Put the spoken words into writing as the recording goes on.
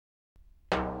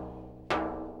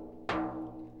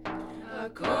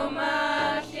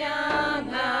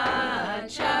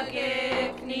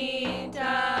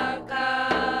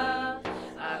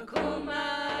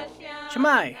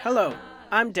Shemai, hello.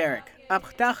 I'm Derek.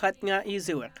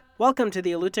 Welcome to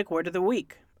the Alutiiq Word of the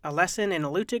Week, a lesson in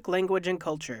Alutiiq language and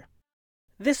culture.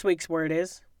 This week's word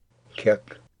is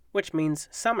Kek, which means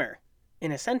summer.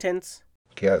 In a sentence,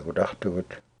 Kek,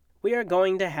 we are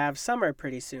going to have summer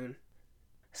pretty soon.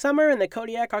 Summer in the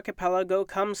Kodiak Archipelago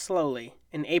comes slowly.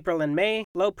 In April and May,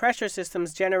 low-pressure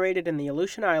systems generated in the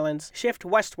Aleutian Islands shift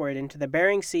westward into the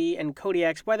Bering Sea and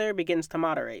Kodiak's weather begins to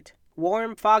moderate.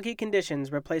 Warm, foggy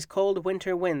conditions replace cold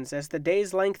winter winds as the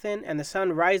days lengthen and the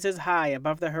sun rises high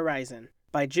above the horizon.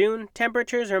 By June,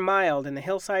 temperatures are mild and the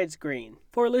hillsides green.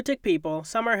 For Alutiiq people,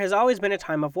 summer has always been a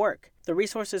time of work. The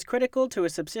resources critical to a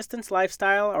subsistence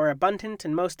lifestyle are abundant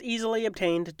and most easily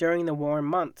obtained during the warm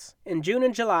months. In June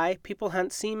and July, people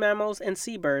hunt sea mammals and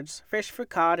seabirds, fish for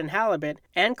cod and halibut,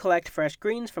 and collect fresh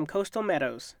greens from coastal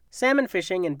meadows. Salmon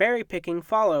fishing and berry picking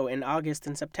follow in August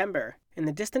and September. In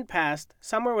the distant past,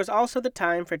 summer was also the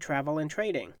time for travel and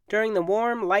trading. During the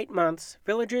warm, light months,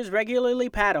 villagers regularly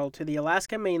paddled to the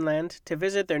Alaska mainland to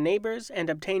visit their neighbors and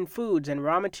obtain foods and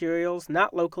raw materials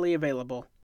not locally available.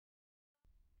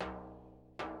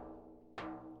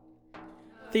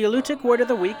 The Alutiiq Word of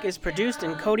the Week is produced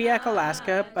in Kodiak,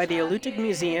 Alaska by the Alutiiq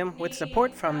Museum with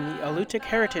support from the Alutiiq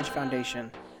Heritage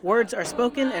Foundation. Words are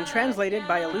spoken and translated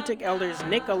by Alutiiq elders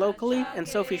Nick Alokli and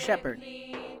Sophie Shepard.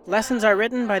 Lessons are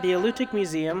written by the Alutiiq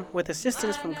Museum with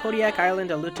assistance from Kodiak Island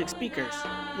Alutiiq speakers.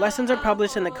 Lessons are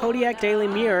published in the Kodiak Daily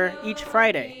Mirror each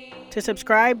Friday. To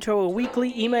subscribe to a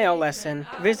weekly email lesson,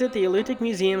 visit the Alutiiq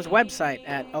Museum's website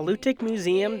at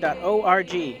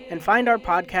alutiiqmuseum.org and find our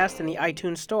podcast in the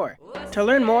iTunes Store. To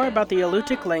learn more about the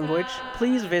Alutiiq language,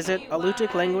 please visit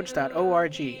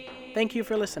alutiiqlanguage.org. Thank you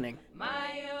for listening.